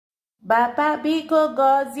Baba biko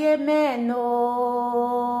gozie meno,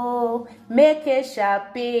 make a shall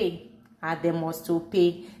pay, and they must to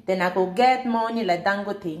pay. Then I go get money like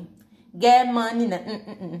Dangote, get money like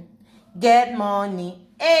get money.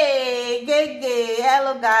 Hey, gay.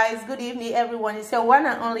 Hello guys, good evening everyone. It's your one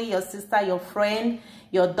and only your sister, your friend,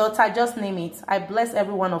 your daughter, just name it. I bless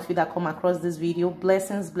every one of you that come across this video.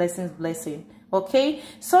 Blessings, blessings, blessing. Okay,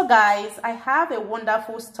 so guys, I have a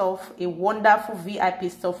wonderful stuff, a wonderful VIP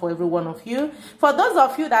stuff for every one of you. For those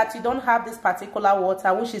of you that you don't have this particular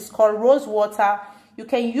water, which is called rose water, you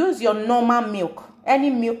can use your normal milk, any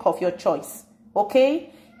milk of your choice.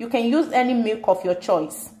 Okay, you can use any milk of your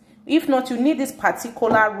choice. If not, you need this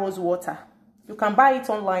particular rose water. You can buy it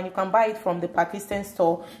online, you can buy it from the Pakistan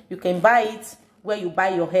store, you can buy it where you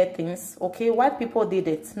buy your hair things. Okay, white people did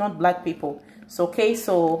it, not black people. So okay,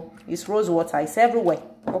 so it's rose water, it's everywhere.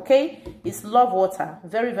 Okay, it's love water,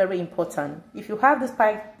 very, very important. If you have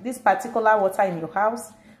this particular water in your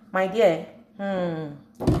house, my dear,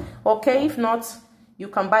 okay, if not, you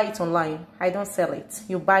can buy it online. I don't sell it,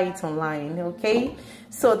 you buy it online. Okay,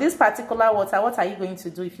 so this particular water, what are you going to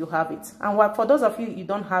do if you have it? And for those of you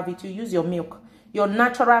don't have it, you use your milk, your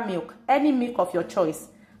natural milk, any milk of your choice.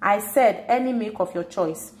 I said any milk of your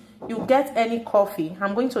choice. You get any coffee.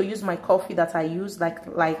 I'm going to use my coffee that I use, like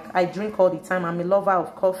I drink all the time. I'm a lover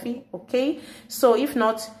of coffee. Okay, so if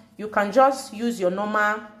not, you can just use your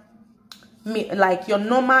normal, like your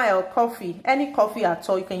normal coffee, any coffee at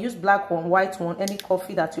all. You can use black one, white one, any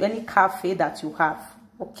coffee any cafe that you have.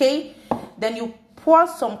 Okay, then you pour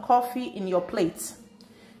some coffee in your plate.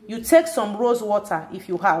 You take some rose water if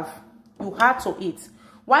you have. You add to it.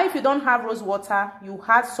 Why, if you don't have rose water, you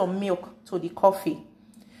add some milk to the coffee.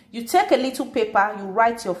 You take a little paper, you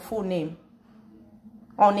write your full name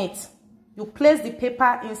on it. You place the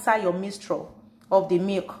paper inside your mixture of the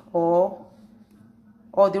milk or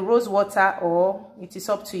the rose water, or it is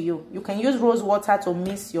up to you. You can use rose water to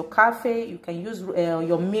mix your coffee. You can use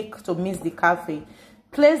your milk to mix the coffee.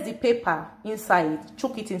 Place the paper inside,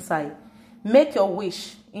 chuck it inside. Make your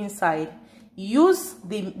wish inside. Use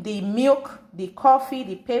the milk, the coffee,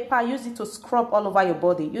 the paper, use it to scrub all over your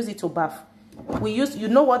body. Use it to bath. You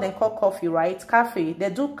know what they call coffee, right? Cafe. They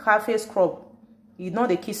do cafe scrub. You know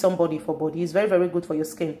they kiss somebody for body. It's very, very good for your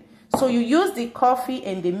skin. So you use the coffee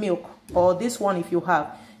and the milk, or this one if you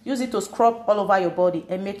have. Use it to scrub all over your body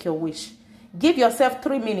and make your wish. Give yourself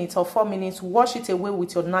 3 minutes or 4 minutes. Wash it away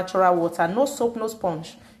with your natural water. No soap, no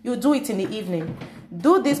sponge. You do it in the evening.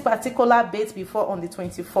 Do this particular bait before on the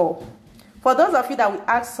 24th. For those of you that will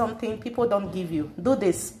ask something people don't give you, do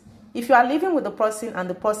this. If you are living with the person and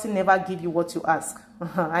the person never give you what you ask,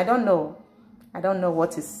 I don't know. I don't know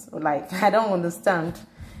what it's like. I don't understand.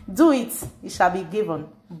 Do it. It shall be given.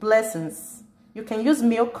 Blessings. You can use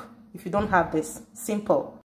milk if you don't have this. Simple.